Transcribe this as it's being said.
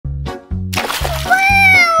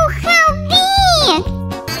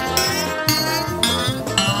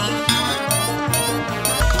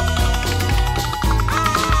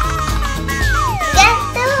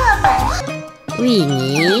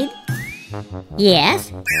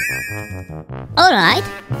Yes. All right.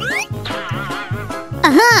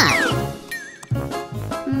 Aha.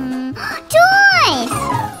 Toys!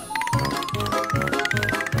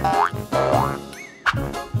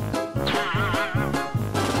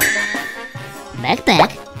 Backpack.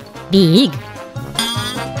 Big.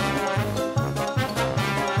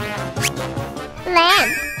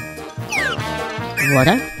 Lamp.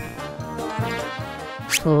 Water.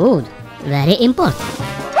 Food. Very important.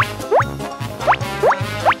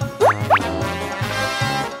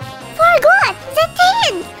 Forgot the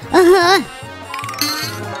tent! Uh-huh.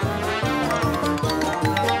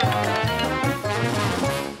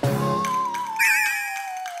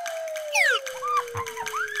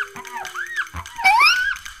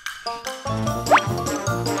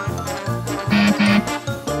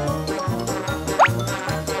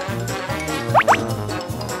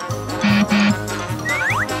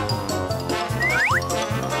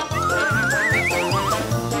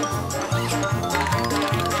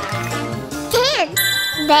 Tent!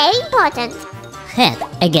 Very important. Hat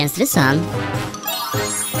against the sun.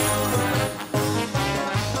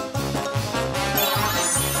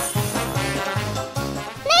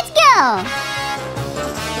 Let's go!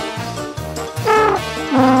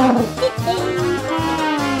 Wow!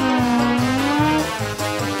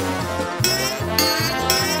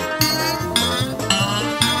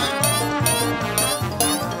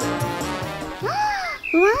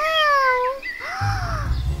 Look!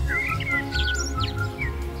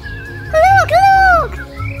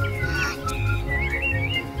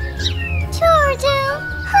 Turtle!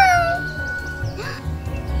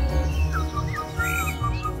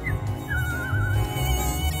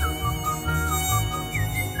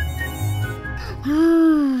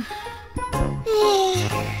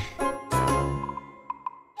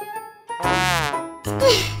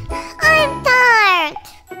 I'm tired.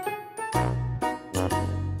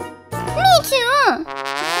 Me too.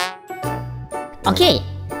 Okay,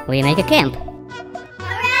 we make a camp.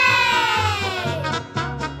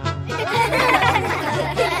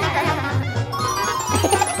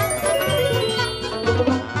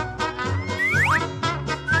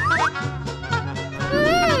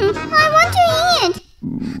 I want to eat.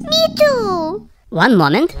 Me too. One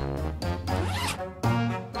moment.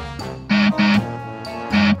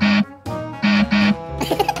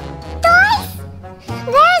 Toys?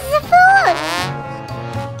 Where's the food?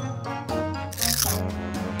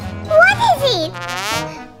 What is it?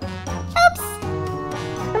 Oops.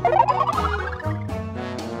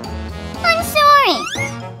 I'm sorry.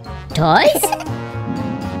 Toys?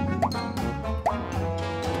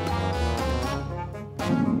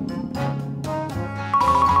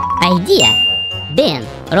 Idea. Bin.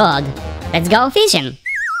 Rod. Let's go fishing.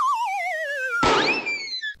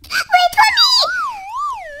 Wait for me!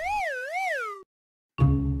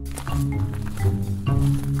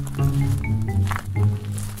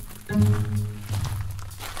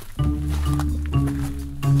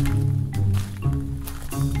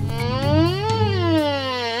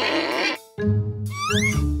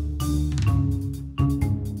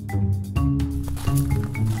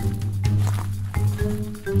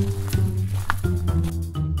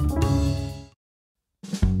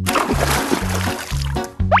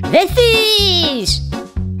 The fish!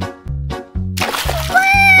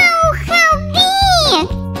 Wow, how big!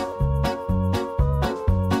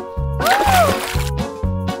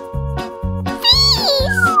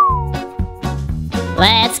 Fish!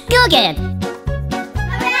 Let's cook it!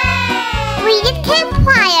 We need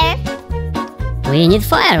campfire. We need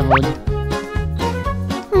firewood.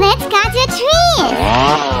 Let's cut the trees.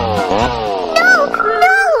 No!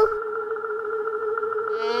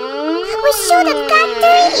 We shouldn't cut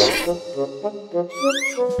trees.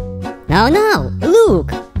 No, look!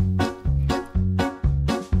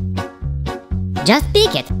 Just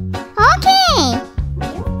pick it. Okay.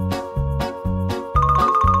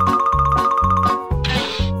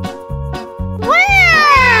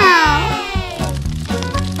 Wow!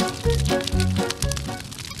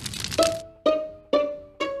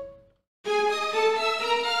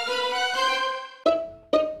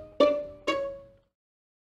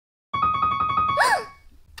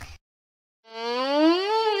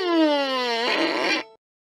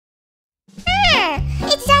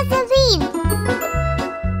 It's just the wind.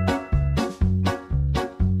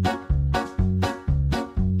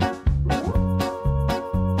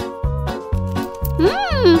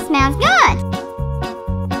 Smells good.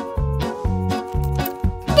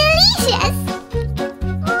 Delicious.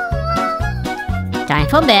 Time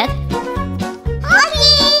for bed.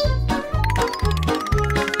 Okay.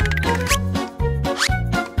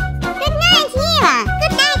 Good night, Eva.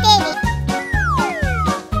 Good night, baby.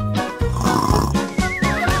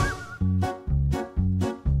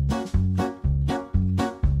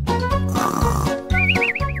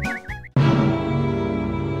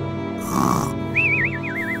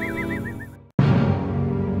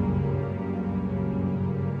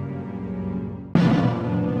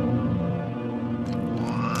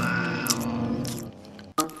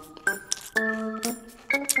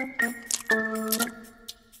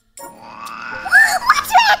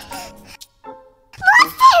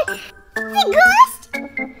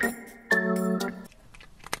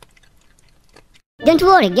 Don't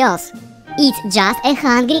worry, girls. It's just a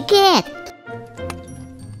hungry cat.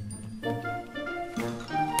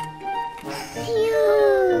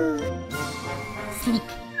 Sleep.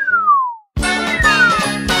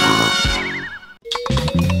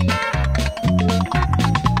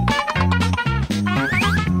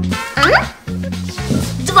 А?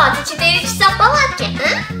 24 часа в палатке,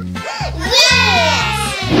 а?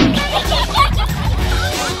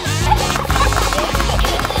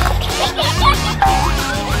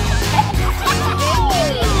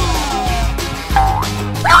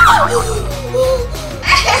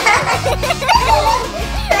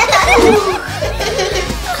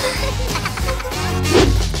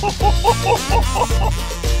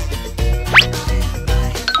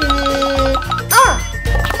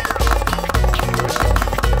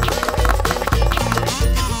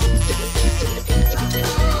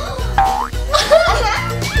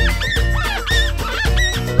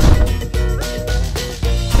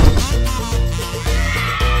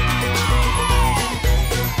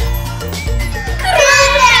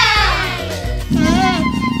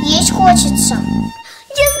 Есть хочется.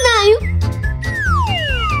 Я знаю.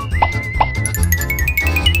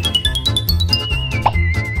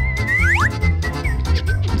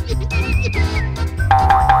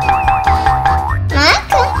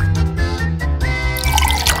 Ангела.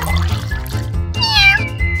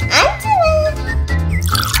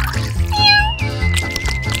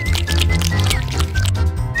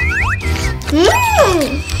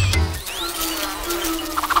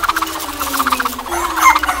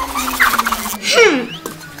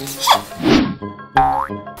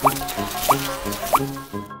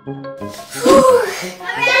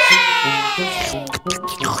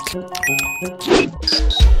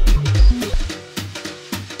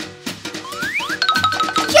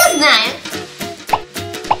 Я знаю.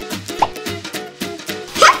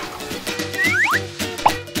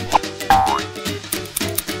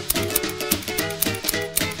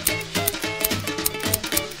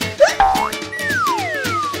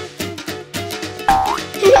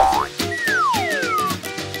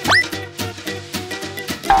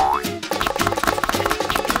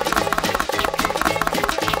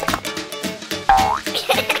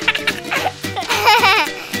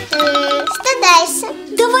 Что дальше?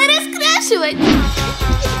 Давай раскрашивать.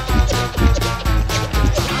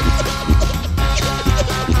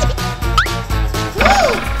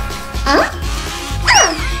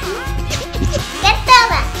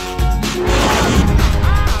 Готово.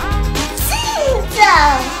 Цинца.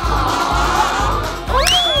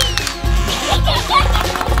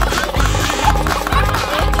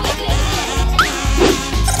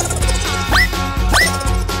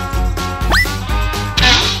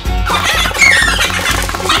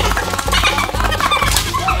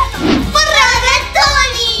 Пора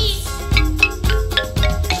готовить.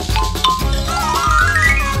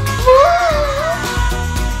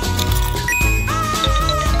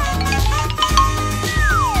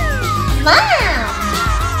 Вау.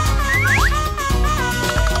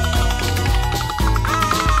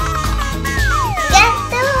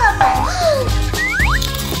 Готово.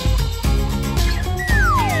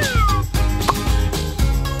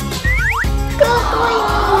 Какой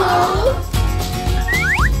милый.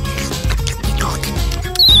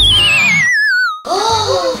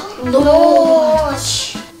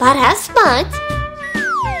 Ночь. Пора спать.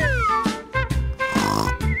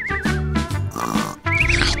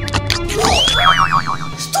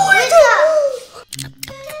 Что это?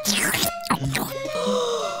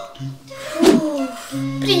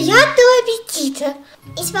 Приятного аппетита.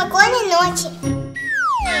 И спокойной ночи.